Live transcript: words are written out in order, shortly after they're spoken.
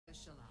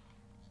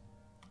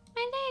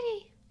My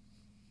lady!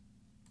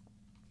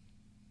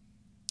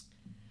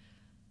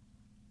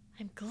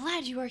 I'm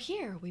glad you are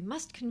here. We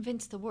must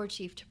convince the war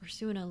chief to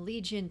pursue an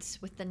allegiance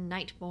with the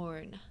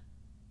Nightborne.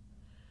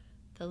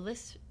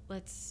 Let's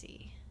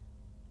see.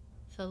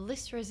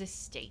 Thalysra's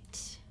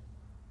estate.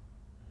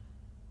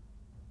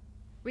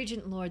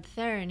 Regent Lord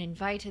Theron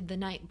invited the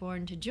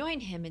Nightborne to join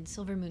him in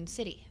Silvermoon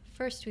City.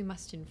 First, we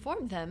must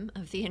inform them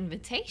of the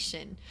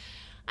invitation.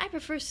 I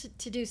prefer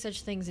to do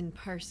such things in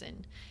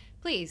person.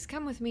 Please,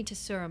 come with me to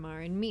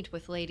Suramar and meet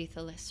with Lady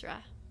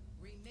Thalysra.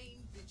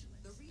 Remain vigilant.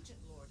 The Regent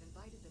Lord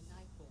invited the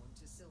Nightborne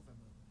to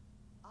Silvermoon.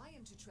 I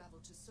am to travel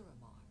to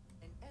Suramar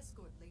and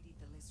escort Lady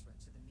Thalysra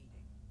to the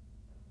meeting.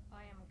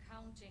 I am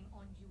counting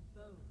on you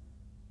both.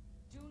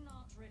 Do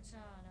not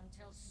return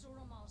until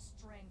Suramar's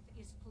strength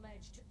is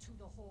pledged to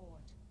the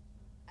Horde.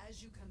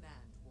 As you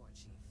command, War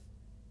Chief.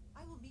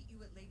 I will meet you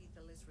at Lady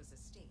Thalysra's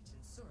estate in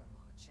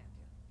Suramar,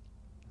 Champion.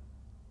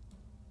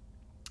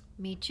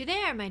 Meet you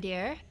there, my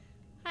dear.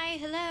 Hi,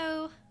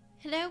 hello.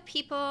 Hello,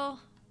 people.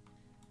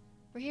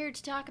 We're here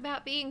to talk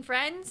about being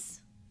friends.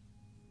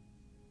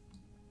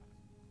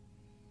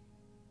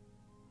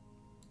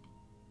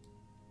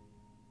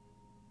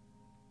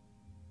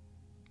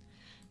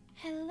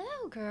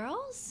 Hello,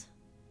 girls.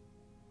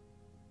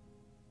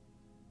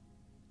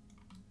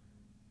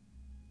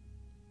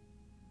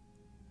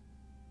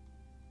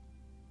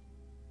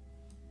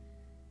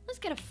 Let's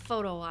get a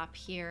photo op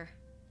here.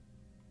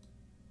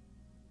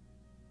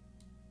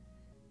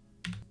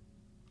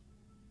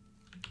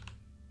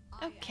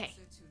 Okay.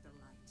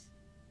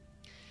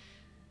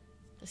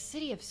 The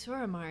city of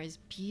Suramar is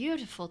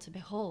beautiful to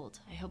behold.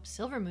 I hope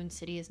Silvermoon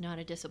City is not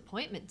a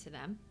disappointment to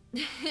them.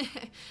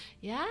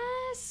 Yeah,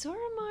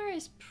 Suramar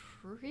is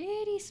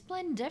pretty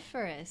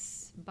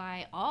splendiferous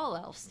by all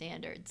elf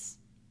standards.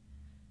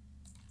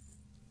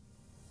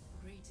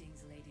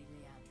 Greetings, Lady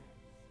Leandra,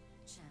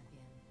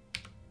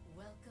 Champion.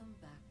 Welcome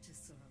back to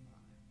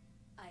Suramar.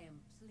 I am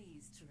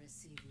pleased to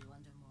receive you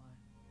under more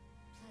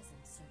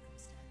pleasant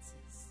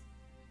circumstances.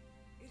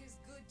 It is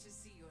good to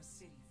see your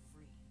city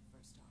free,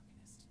 First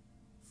Arcanist.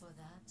 For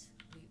that,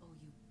 we owe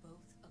you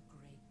both a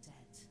great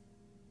debt.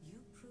 You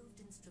proved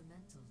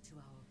instrumental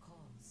to our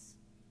cause.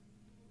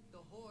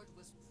 The Horde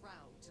was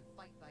proud to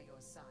fight by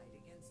your side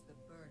against the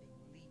Burning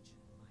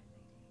Legion, my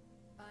lady.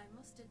 I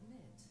must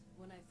admit,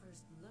 when I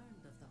first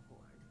learned of the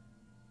Horde,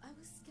 I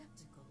was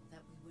skeptical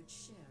that we would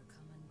share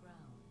common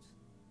ground.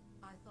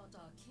 I thought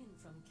our kin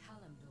from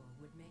Kalimdor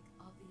would make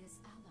obvious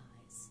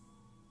allies,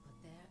 but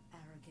their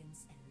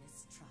arrogance and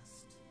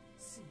mistrust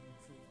soon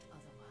proved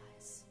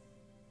otherwise.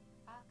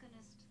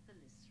 Arcanist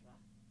Thalysra,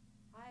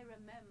 I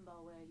remember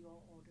where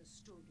your order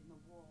stood in the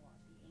War of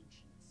the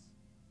Ancients.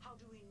 How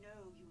do we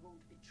know you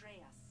won't betray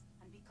us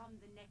and become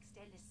the next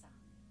Elisan,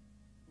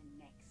 the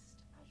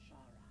next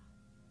Ajara?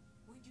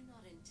 We do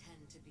not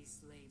intend to be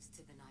slaves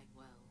to the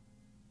Nightwell.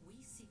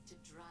 We seek to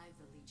drive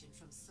the Legion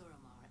from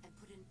Suramar and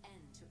put an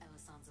end to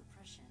Elisan's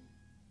oppression.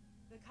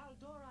 The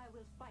Kaldori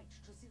will fight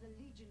to see the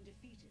Legion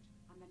defeated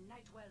and the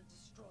Nightwell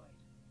destroyed.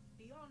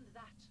 Beyond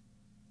that,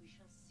 we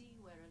shall see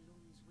where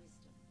Elun's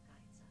wisdom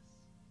guides us.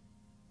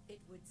 It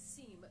would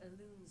seem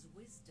Elun's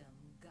wisdom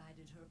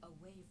guided her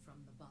away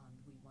from the bond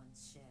we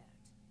once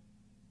shared.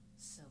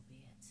 So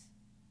be it.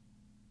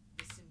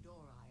 The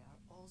Sindori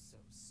are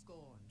also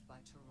scorned by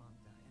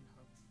Taranga and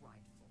her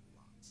prideful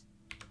lot.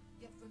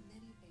 Yet for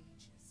many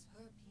ages,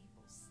 her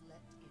people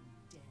slept in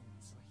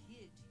dens or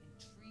hid in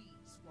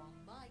trees while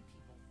my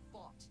people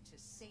fought to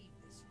save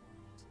this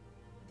world.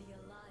 The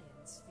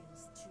Alliance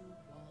feels too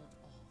walled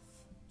off,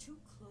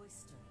 too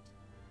cloistered.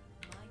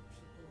 My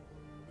people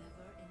will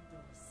never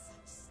endure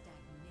such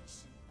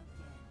stagnation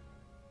again.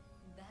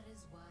 That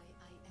is why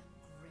I am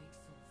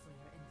grateful for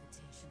your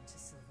invitation to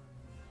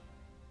Silvermoon.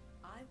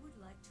 I would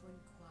like to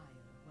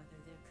inquire whether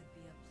there could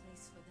be a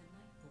place for the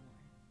Nightborne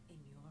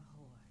in your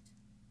horde.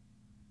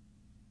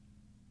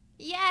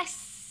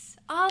 Yes!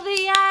 All the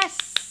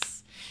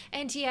yes!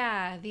 And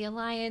yeah, the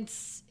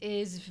Alliance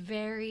is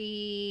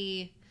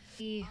very...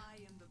 I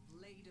am the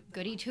blade of the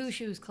Goody Ice.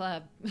 Two-Shoes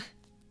Club.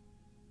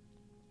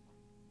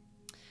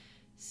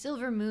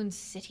 Silvermoon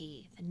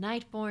City. The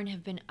Nightborne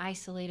have been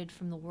isolated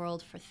from the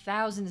world for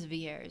thousands of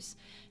years.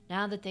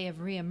 Now that they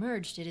have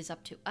re-emerged, it is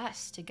up to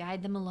us to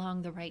guide them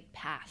along the right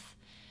path.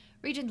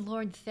 Regent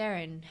Lord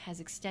Theron has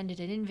extended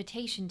an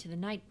invitation to the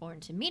Nightborne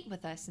to meet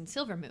with us in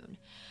Silvermoon.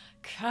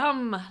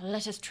 Come,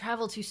 let us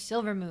travel to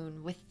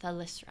Silvermoon with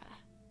Thalysra.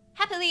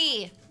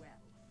 Happily! Well,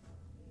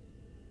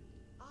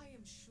 I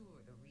am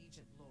sure the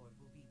Regent Lord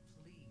will be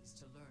pleased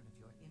to learn of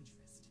your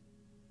interest.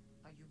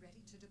 Are you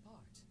ready to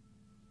depart?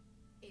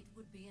 It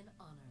would be an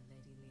honor,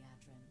 Lady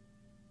Leandrin.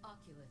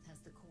 Oculith has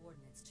the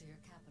coordinates to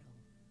your capital.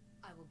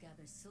 I will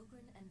gather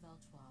Silgrin and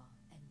Valtois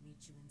and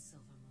meet you in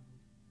Silvermoon.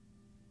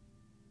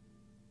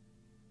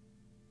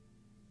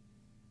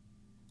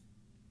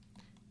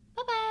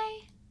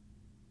 Bye-bye!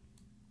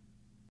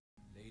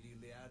 Lady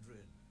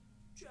Leandrin,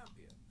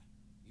 Champion,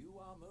 you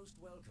are most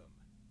welcome.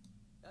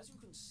 As you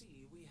can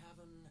see, we have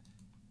an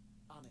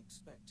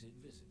unexpected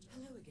visitor.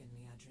 Hello again,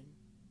 Leandrin.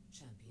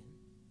 Champion.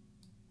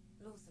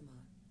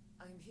 Lor'themar,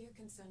 I'm here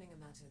concerning a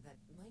matter that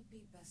might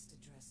be best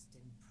addressed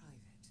in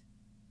private.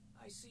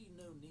 I see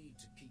no need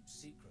to keep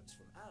secrets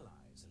from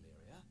allies,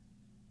 Illyria.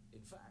 In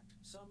fact,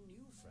 some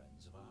new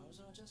friends of ours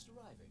are just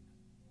arriving.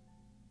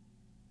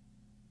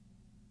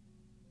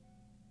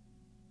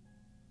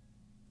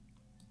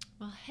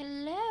 Well,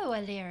 hello,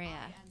 Illyria.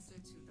 I answer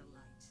to the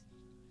light.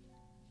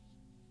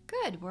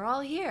 Good, we're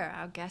all here.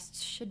 Our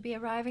guests should be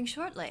arriving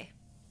shortly.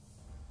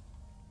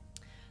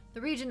 The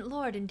Regent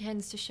Lord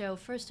intends to show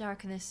First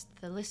Arcanist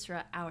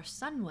Thalysra our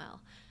Sunwell.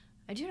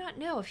 I do not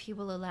know if he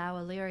will allow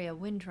Illyria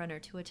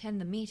Windrunner to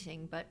attend the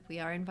meeting, but we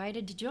are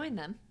invited to join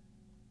them.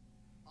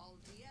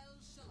 Aldiel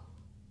Shalom.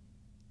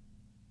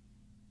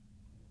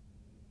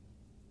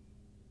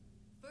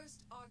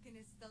 First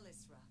Arcanist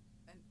Thalysra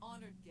and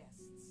honored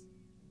guests,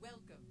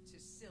 welcome to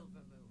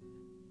Silver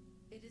Moon.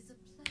 It is a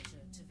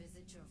pleasure to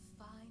visit your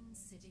fine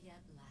city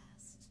at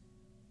last.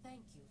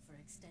 Thank you for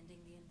extending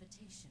the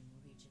invitation,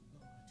 Regent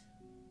Lord.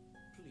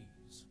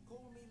 Please,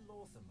 call me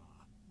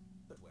lor'themar.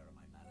 But where are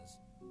my manners?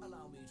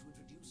 Allow me to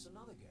introduce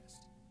another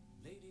guest.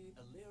 Lady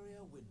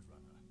Illyria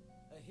Windrunner,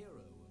 a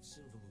hero of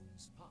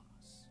Silvermoon's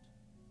past.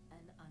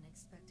 An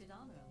unexpected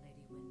honor,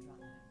 Lady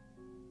Windrunner.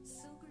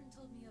 Silgren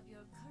told me of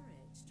your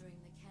courage during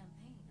the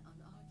campaign on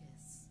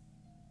Argus.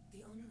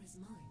 The honor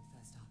is mine,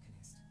 First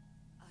Arcanist.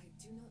 I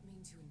do not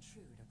mean to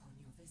intrude upon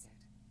your visit.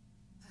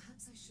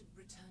 Perhaps I should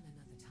return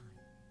another time.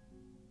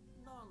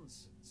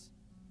 Nonsense.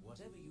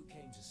 Whatever you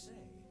came to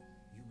say,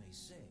 you may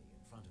say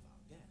in front of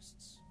our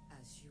guests.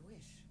 As you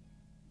wish.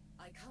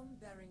 I come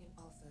bearing an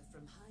offer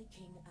from High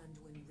King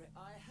Anduin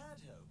I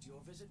had hoped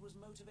your visit was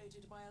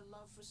motivated by a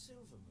love for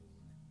Silvermoon.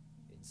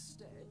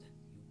 Instead,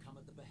 you come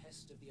at the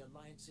behest of the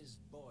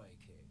Alliance's boy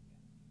king.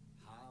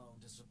 How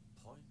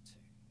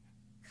disappointing.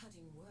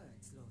 Cutting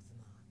words,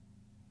 lor'themar.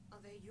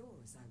 Are they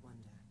yours, I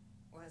wonder?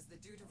 Or has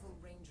the dutiful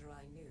ranger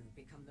I knew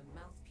become the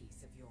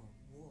mouthpiece of your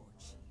war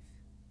chief?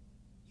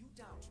 You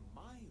doubt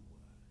my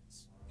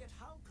words, yet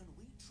how can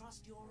we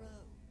trust your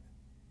own?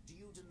 Do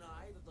you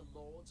deny that the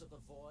Lords of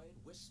the Void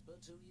whisper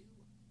to you?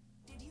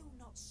 Did you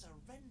not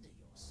surrender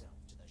yourself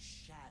to the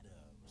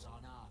shadows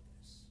on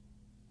Argus?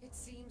 It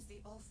seems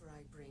the offer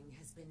I bring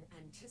has been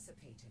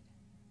anticipated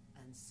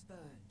and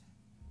spurned.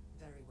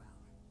 Very well.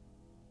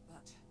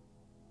 But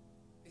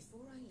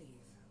before I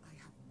leave, I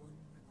have one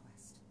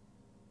request.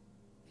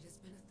 It has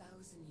been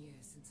 1,000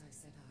 years since I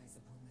set eyes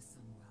upon the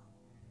Sunwell.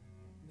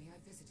 May I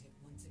visit it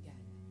once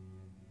again?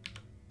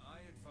 I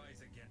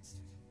advise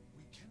against it.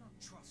 We cannot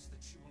trust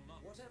that she will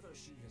not... Whatever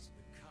she has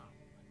become,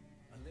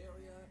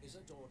 Illyria is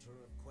a daughter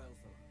of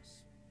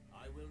Quel'Thalas.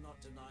 I will not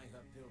deny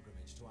her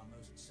pilgrimage to our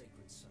most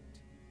sacred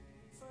site.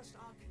 First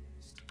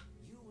Arcanist,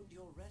 you and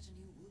your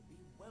retinue would be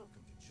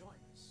welcome to join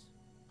us.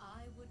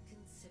 I would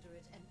consider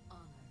it an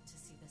honor to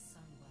see the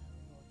Sunwell,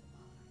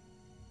 lor'themar.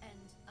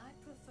 And I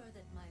prefer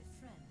that my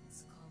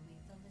friends call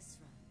me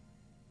Thalysra.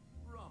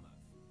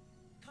 Romoth,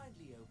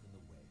 kindly open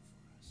the way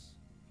for us.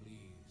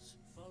 Please,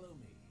 follow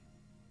me.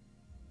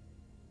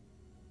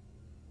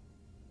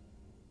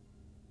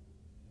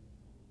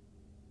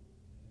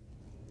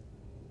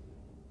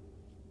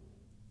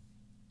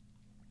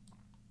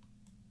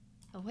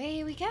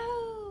 Away we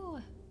go!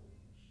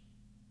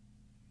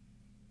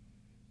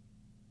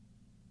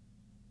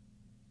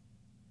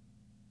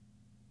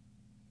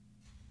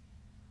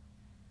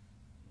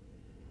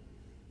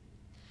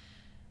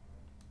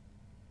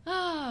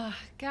 Ah,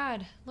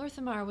 God,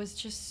 lor'themar was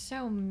just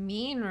so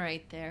mean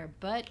right there,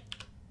 but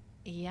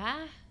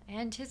yeah,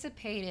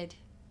 anticipated.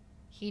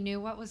 He knew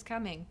what was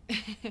coming.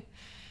 The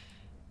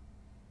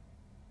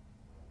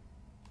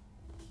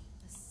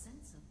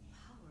sense of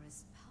power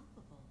is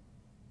palpable,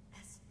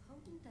 as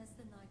potent as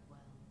the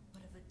Nightwell,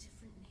 but of a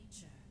different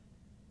nature.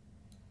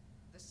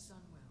 The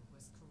Sunwell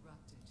was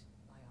corrupted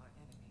by our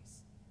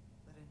enemies,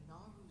 but a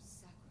Naru's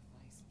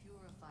sacrifice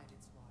purified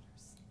its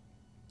waters.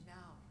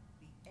 Now,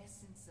 the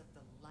essence of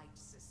the light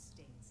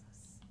sustains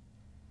us.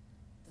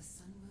 The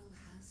Sunwell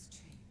has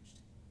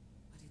changed,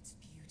 but its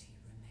beauty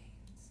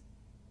remains.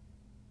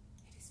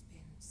 It has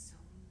been so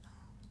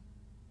long.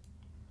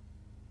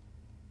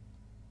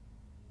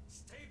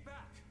 Stay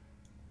back!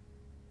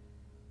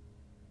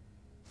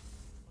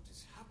 What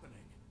is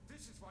happening?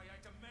 This is why I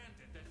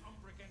demanded that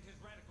Umbric and his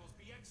radicals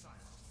be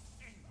exiled.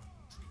 Anyone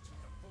who treats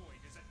with the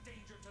void is a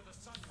danger to the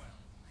Sunwell.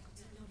 I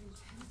did not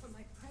intend for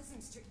my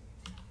presence to...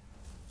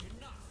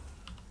 Enough!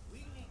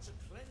 We need to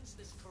cleanse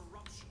this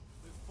corruption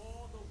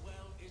before the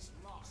well is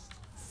lost.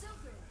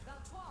 Silgren,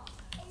 Valtoire,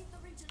 aid the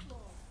Regent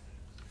Lord.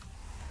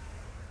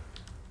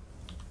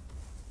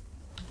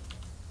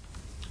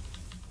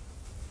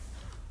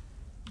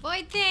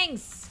 Void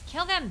things!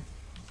 Kill them!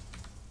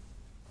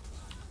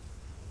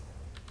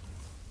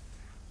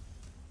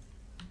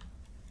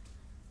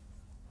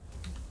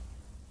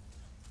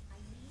 I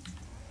need to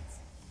get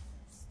something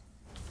first.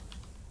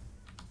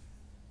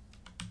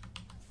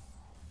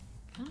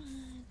 Come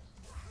on.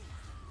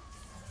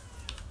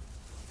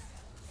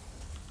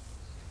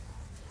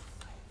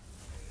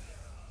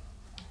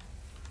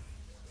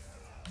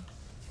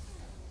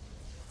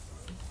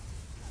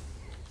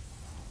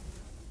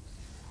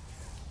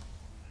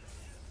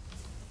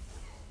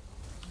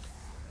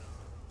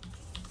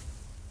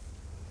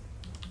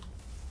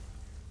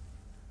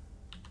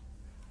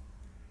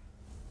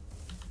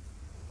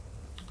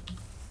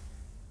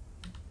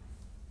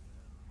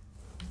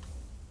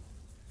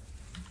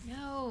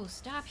 No,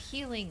 stop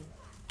healing.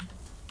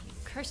 You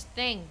cursed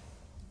thing.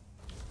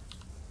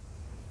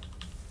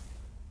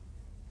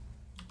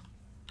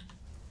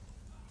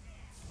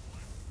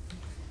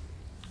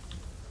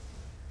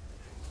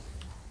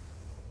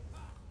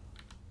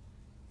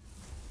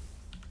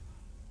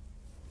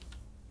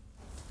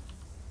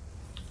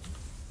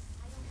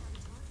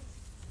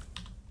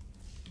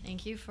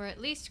 Thank you for at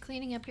least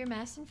cleaning up your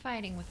mess and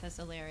fighting with us,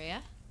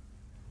 Ilaria.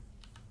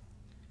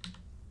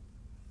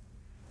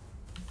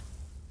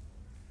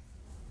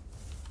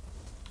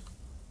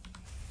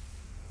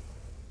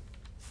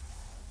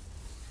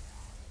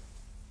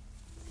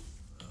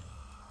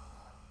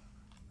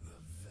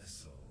 The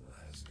vessel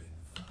has been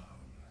found.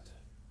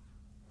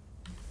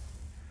 It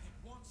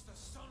wants the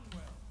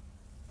Sunwell.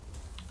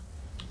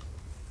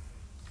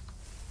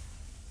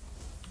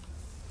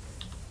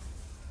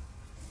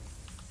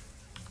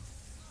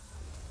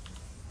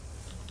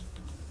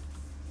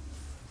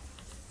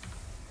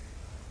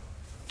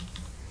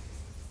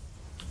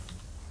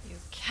 You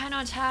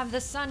cannot have the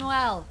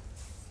Sunwell.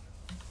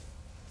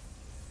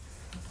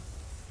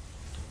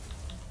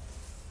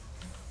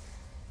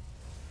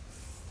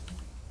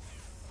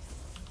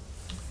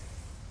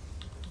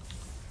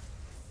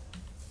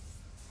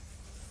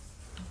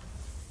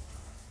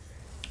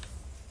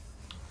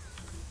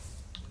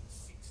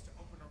 Seeks to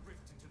open a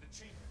rift into the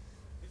chamber.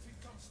 If it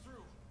comes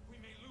through, we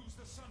may lose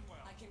the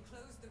Sunwell. I can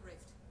close the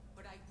rift,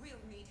 but I will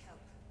need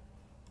help.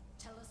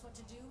 Tell us what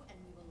to do, and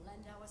we will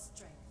lend our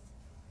strength.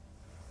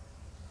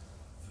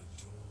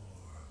 The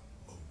door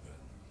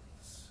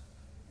opens.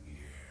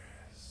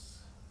 Yes.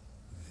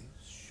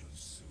 This should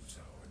suit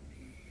our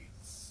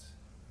needs.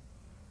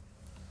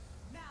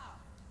 Now,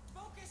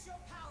 focus your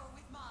power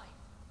with mine.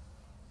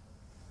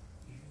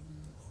 You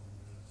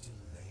only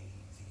delay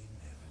the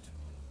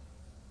inevitable.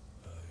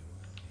 I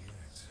will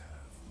yet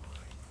have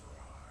my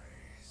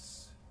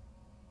prize.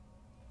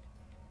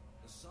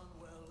 The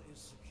Sunwell is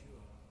secure.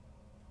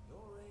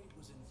 Your aid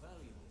was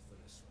invaluable for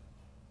this one.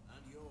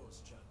 And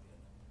yours,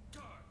 champion.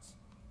 Guards,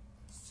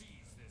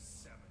 seize this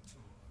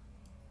saboteur.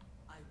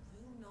 I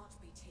will not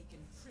be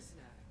taken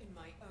prisoner in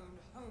my own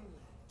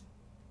homeland.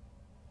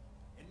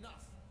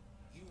 Enough!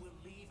 You will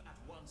leave at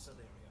once,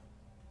 Aranya.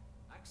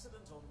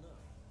 Accident or no,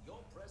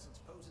 your presence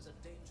poses a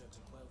danger to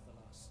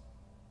Quel'Thalas.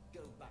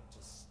 Go back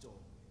to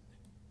Stormwind.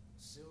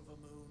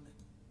 Silvermoon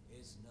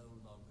is no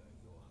longer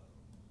your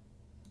home.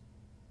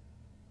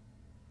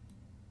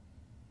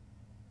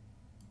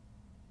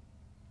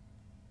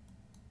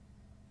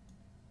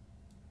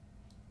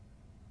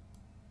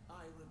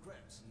 I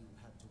regret you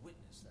had to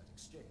witness that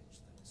exchange,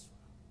 Thanisra.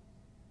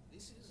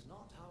 This is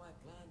not how I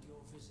planned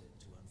your visit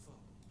to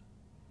unfold.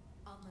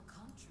 On the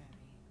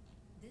contrary,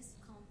 this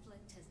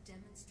conflict has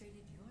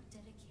demonstrated your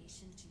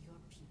dedication to your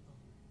people.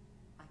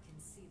 I can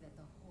see that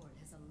the Horde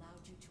has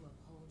allowed you to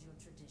uphold your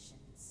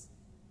traditions,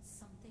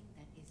 something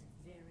that is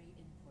very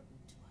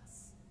important to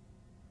us.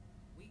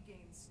 We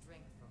gain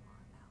strength from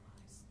our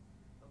allies,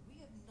 but we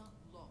have not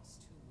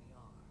lost who we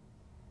are.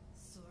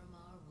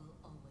 Suramar will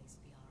always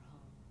be our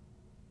home.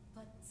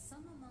 But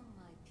some among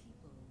my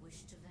people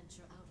wish to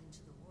venture out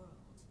into the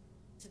world,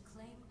 to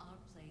claim our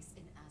place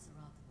in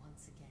Azeroth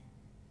once again.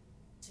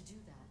 To do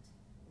that,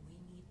 we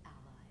need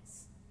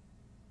allies.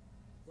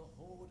 The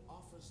Horde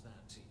offers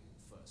that to you,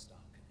 First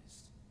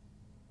Arcanist.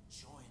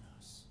 Join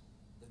us.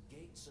 The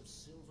gates of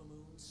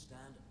Silvermoon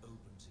stand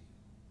open to you.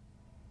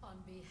 On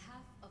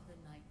behalf of the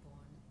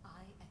Nightborne,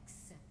 I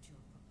accept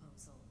your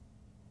proposal.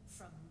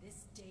 From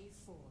this day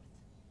forth,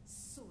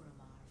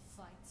 Suramar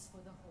fights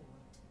for the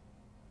Horde.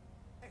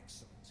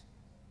 Excellent.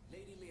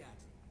 Lady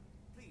Liandra,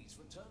 please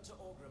return to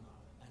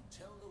Orgrimmar and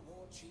tell the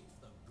War Chief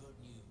the good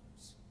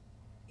news.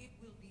 It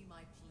will be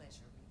my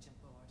pleasure, Regent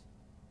Lord.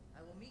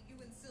 I will meet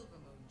you in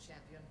Silvermoon,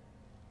 champion.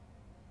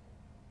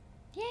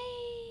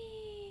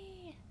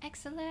 Yay!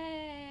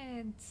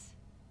 Excellent!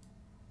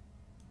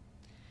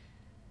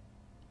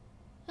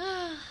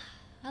 Ah,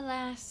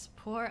 alas,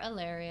 poor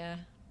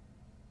Ilaria.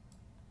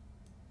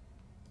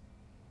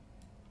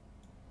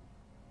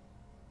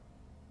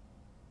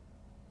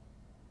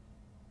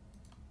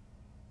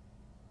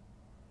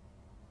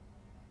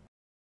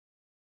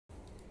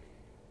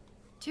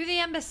 To the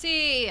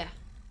embassy!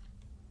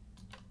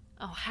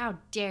 Oh, how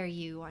dare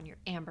you on your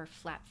amber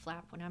flap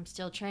when I'm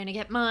still trying to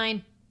get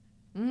mine.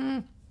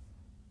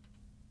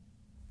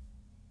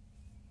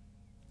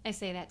 I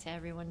say that to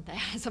everyone that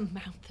has a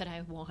mount that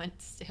I want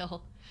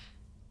still.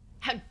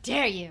 How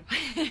dare you!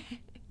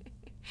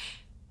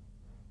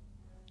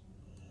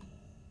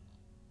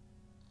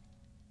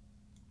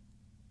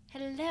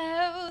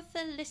 Hello,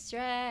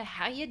 Thanisra.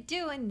 How you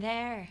doing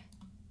there?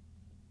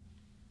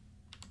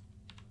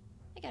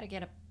 I gotta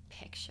get a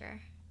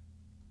picture.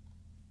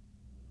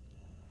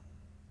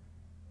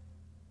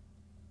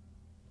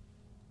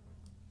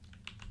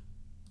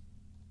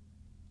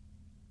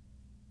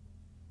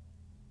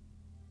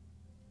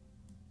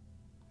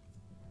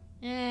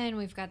 And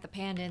we've got the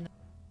panda in the...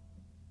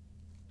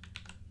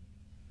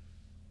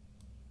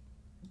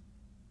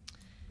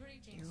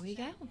 Here we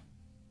go.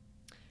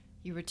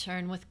 You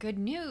return with good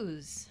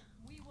news.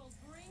 We will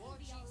bring War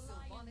the Chief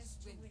Alliance Sylvanas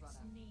to Windfall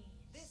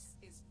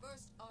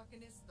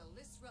Arcanist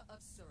Thalysra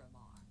of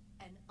Suramar.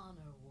 An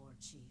honor, War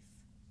Chief.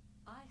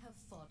 I have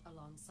fought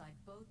alongside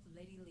both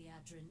Lady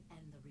Liadrin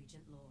and the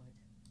Regent Lord.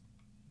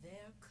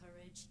 Their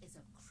courage is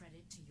a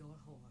credit to your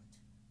Horde.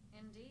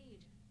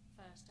 Indeed,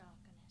 First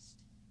Arcanist.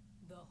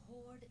 The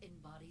Horde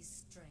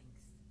embodies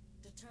strength,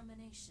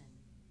 determination,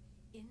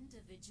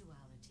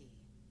 individuality.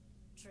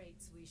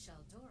 Traits we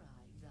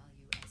Shaldorai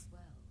value as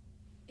well.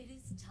 It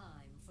is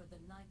time for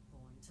the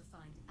Nightborne to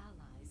find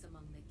allies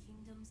among the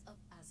kingdoms of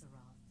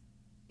Azeroth.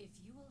 If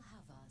you will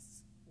have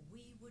us,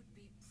 we would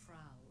be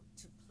proud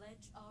to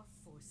pledge our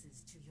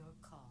forces to your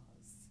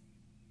cause.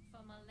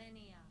 For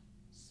millennia,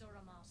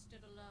 Suramar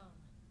stood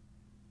alone.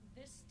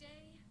 This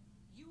day,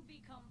 you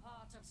become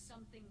part of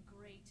something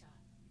greater.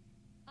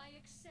 I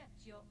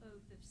accept your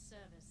oath of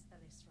service,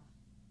 Thalysra.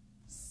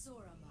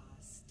 Suramar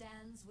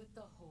stands with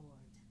the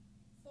Horde.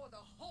 For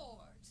the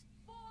Horde!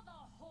 For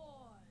the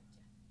Horde!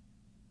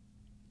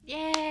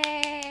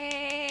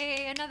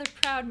 Yay! Another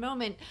proud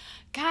moment.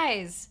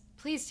 Guys,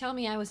 please tell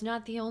me I was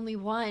not the only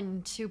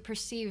one to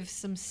perceive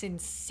some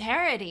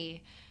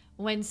sincerity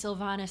when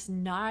Sylvanas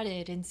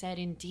nodded and said,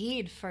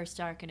 indeed, First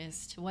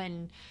Arcanist,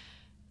 when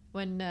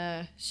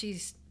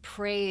she's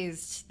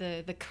praised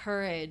the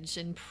courage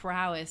and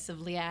prowess of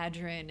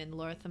Liadrin and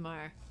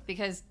lor'themar,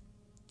 because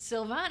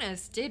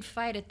Sylvanas did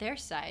fight at their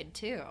side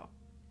too.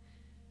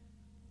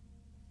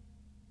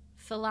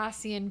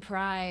 Thalassian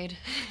pride.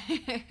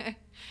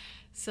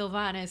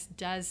 Sylvanas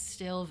does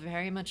still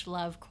very much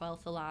love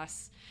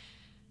Quel'Thalas.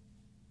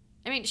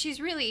 I mean, she's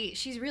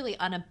really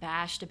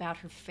unabashed about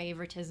her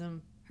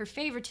favoritism. Her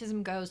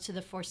favoritism goes to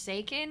the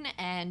Forsaken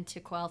and to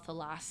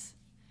Quel'Thalas.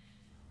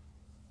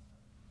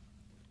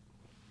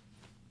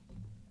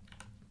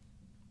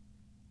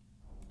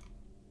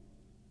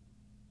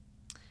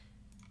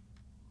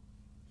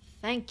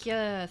 Thank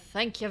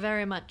you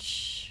very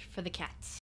much for the cat.